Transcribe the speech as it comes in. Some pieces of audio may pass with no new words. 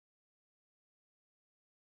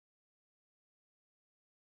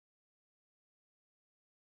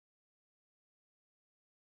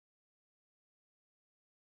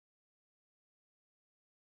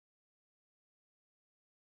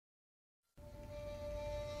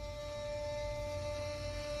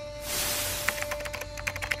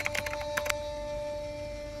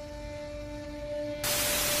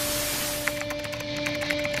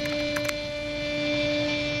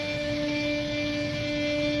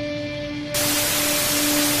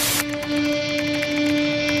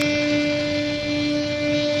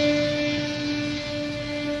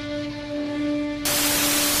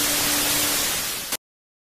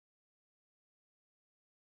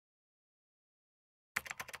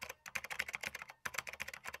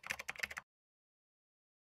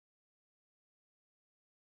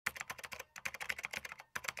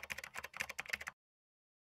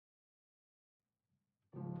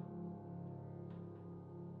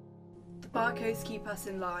Barcodes keep us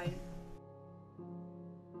in line.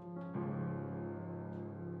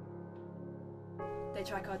 They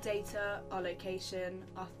track our data, our location,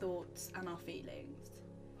 our thoughts and our feelings.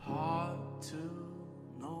 Hard to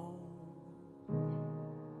know.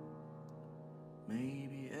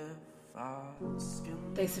 Maybe if I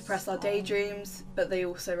skim. They suppress our daydreams, but they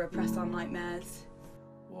also repress our nightmares.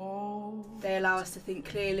 They allow us to think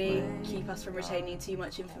clearly, keep us from retaining too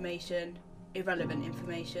much information, irrelevant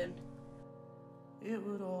information. It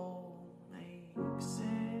would all make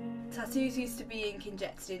sense. Tattoos used to be ink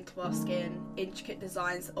injected into our skin. Intricate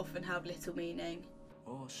designs often have little meaning.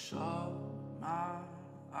 Or shut my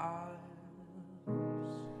eyes.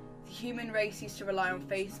 The human race used to rely on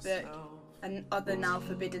Facebook and other now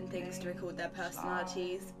forbidden things to record their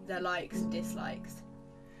personalities, their likes and dislikes.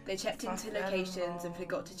 They checked into locations and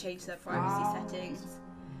forgot to change their privacy settings.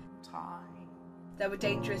 There were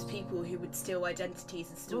dangerous people who would steal identities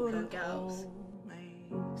and stalk young girls.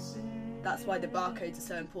 That's why the barcodes are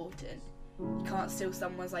so important. You can't steal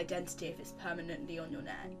someone's identity if it's permanently on your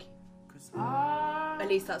neck. At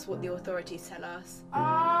least that's what the authorities tell us.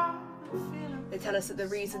 They tell us that the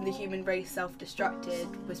reason the human race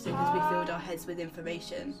self-destructed was because we filled our heads with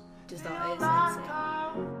information, desires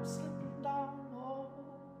and sin.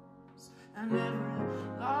 And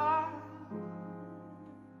every lie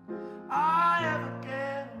I ever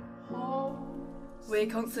get home. We're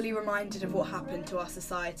constantly reminded of what happened to our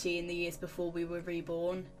society in the years before we were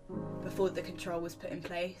reborn, before the control was put in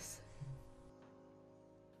place.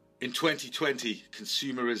 In 2020,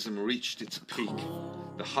 consumerism reached its peak.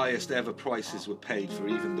 The highest ever prices were paid for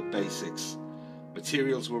even the basics.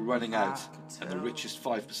 Materials were running out, and the richest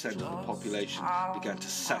 5% of the population began to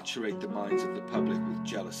saturate the minds of the public with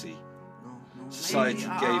jealousy. Society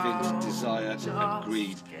gave in to desire and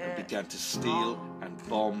greed and began to steal and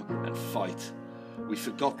bomb and fight. We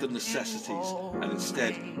forgot the necessities and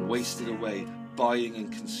instead wasted away buying and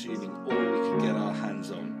consuming all we could get our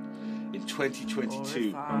hands on. In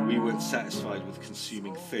 2022, we weren't satisfied with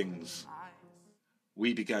consuming things.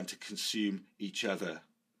 We began to consume each other.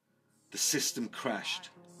 The system crashed.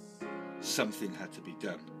 Something had to be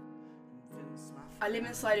done. I live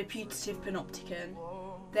inside a putative panopticon.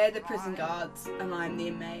 They're the prison guards and I'm the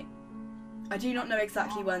inmate. I do not know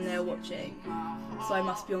exactly when they are watching, so I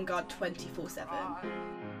must be on guard 24/7.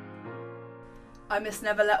 I must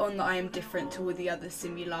never let on that I am different to all the other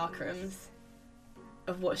simulacrums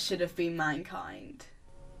of what should have been mankind.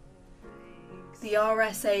 The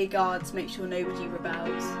RSA guards make sure nobody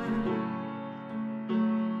rebels.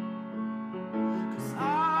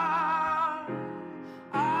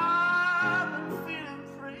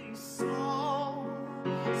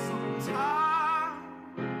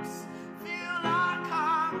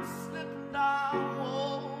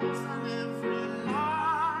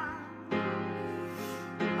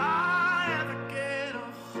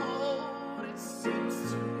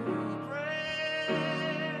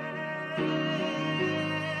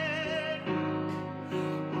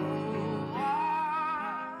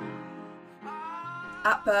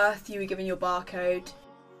 At birth, you were given your barcode.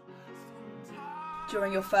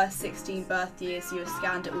 During your first 16 birth years, you were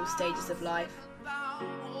scanned at all stages of life.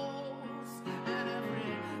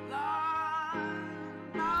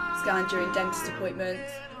 Scanned during dentist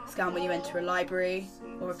appointments, scanned when you enter a library,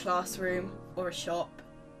 or a classroom, or a shop.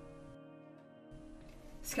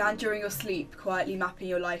 Scanned during your sleep, quietly mapping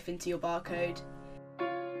your life into your barcode.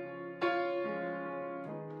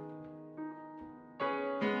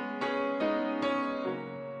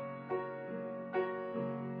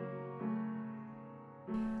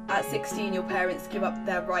 At 16, your parents give up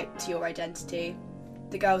their right to your identity.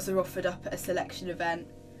 The girls are offered up at a selection event,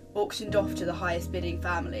 auctioned off to the highest bidding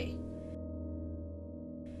family.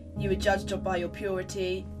 You are judged by your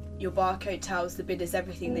purity. Your barcode tells the bidders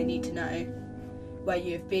everything they need to know. Where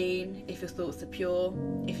you have been, if your thoughts are pure,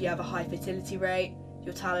 if you have a high fertility rate,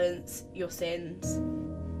 your talents, your sins.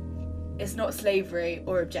 It's not slavery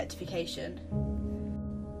or objectification.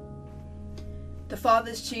 The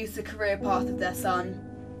fathers choose the career path of their son.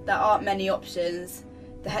 There aren't many options.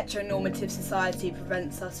 The heteronormative society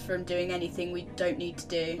prevents us from doing anything we don't need to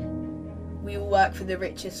do. We all work for the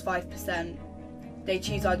richest 5%. They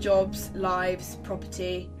choose our jobs, lives,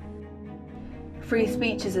 property. Free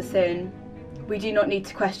speech is a sin. We do not need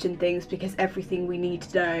to question things because everything we need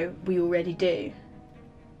to know, we already do.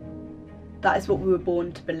 That is what we were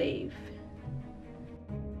born to believe.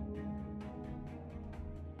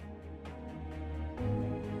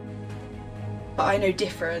 But I know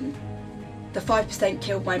different. The 5%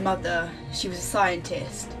 killed my mother. She was a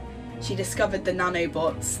scientist. She discovered the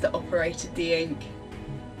nanobots that operated the ink.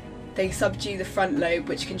 They subdue the front lobe,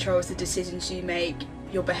 which controls the decisions you make,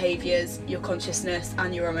 your behaviours, your consciousness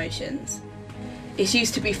and your emotions. It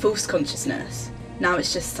used to be false consciousness, now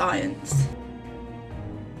it's just science.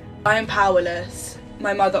 I am powerless.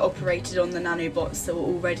 My mother operated on the nanobots that were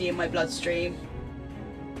already in my bloodstream.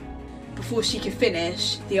 Before she could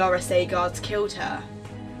finish, the RSA guards killed her.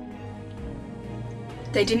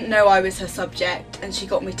 They didn't know I was her subject, and she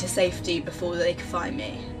got me to safety before they could find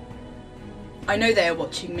me. I know they are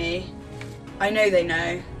watching me. I know they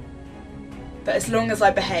know. But as long as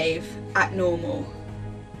I behave, act normal.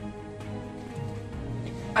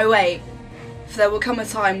 I wait, for there will come a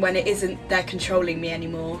time when it isn't they're controlling me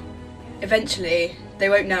anymore. Eventually, they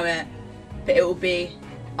won't know it, but it will be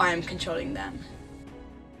I am controlling them.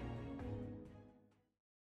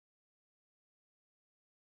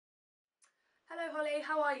 Hello Holly,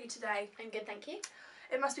 how are you today? I'm good, thank you.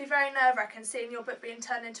 It must be very nerve-wracking seeing your book being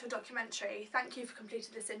turned into a documentary. Thank you for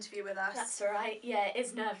completing this interview with us. That's all right. Yeah, it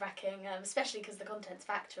is nerve-wracking, especially because the content's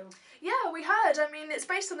factual. Yeah, we heard. I mean, it's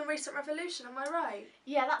based on the recent revolution, am I right?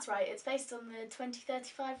 Yeah, that's right. It's based on the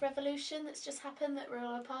 2035 revolution that's just happened that we're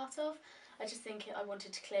all a part of. I just think I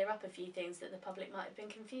wanted to clear up a few things that the public might have been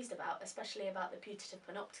confused about, especially about the putative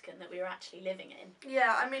panopticon that we were actually living in.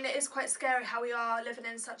 Yeah, I mean, it is quite scary how we are living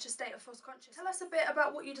in such a state of false consciousness. Tell us a bit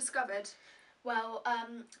about what you discovered. Well,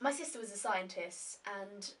 my sister was a scientist,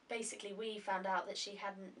 and basically we found out that she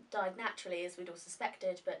hadn't died naturally, as we'd all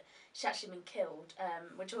suspected, but she'd actually been killed,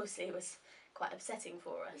 which obviously was quite upsetting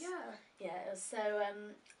for us. Yeah. Yeah, so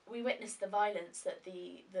we witnessed the violence that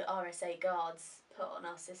the RSA guards put on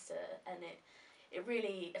our sister, and it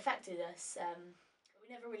really affected us.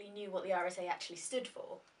 We never really knew what the RSA actually stood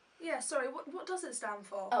for. Yeah, sorry, what does it stand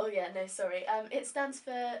for? Oh yeah, no, sorry. It stands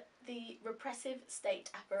for the Repressive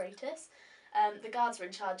State Apparatus. The guards were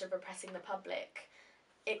in charge of repressing the public.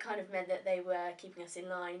 It kind of meant that they were keeping us in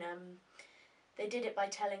line. They did it by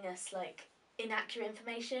telling us like inaccurate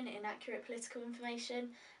political information,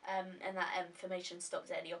 and that information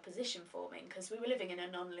stopped any opposition forming because we were living in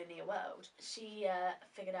a non-linear world. She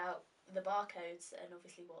figured out the barcodes and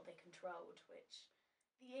obviously what they controlled, which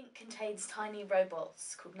the ink contains tiny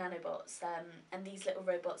robots called nanobots, and these little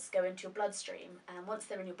robots go into your bloodstream, and once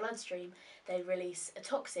they're in your bloodstream they release a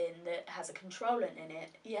toxin that has a controllant in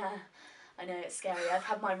it. Yeah, I know, it's scary. I've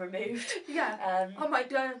had mine removed. Yeah. Oh my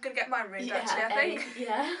god, I'm going to get mine removed actually, I think.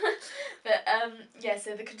 Yeah. But yeah,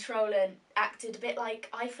 so the controllant acted a bit like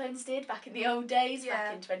iPhones did back in the old days,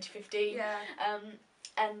 back in 2015. Yeah.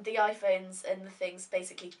 And the iPhones and the things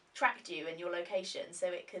basically tracked you and your location, so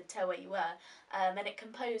it could tell where you were. And it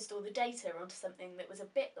composed all the data onto something that was a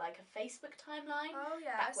bit like a Facebook timeline. Oh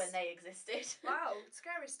yes. Back when they existed. Wow,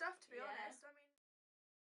 scary stuff to be Yeah. honest. I mean,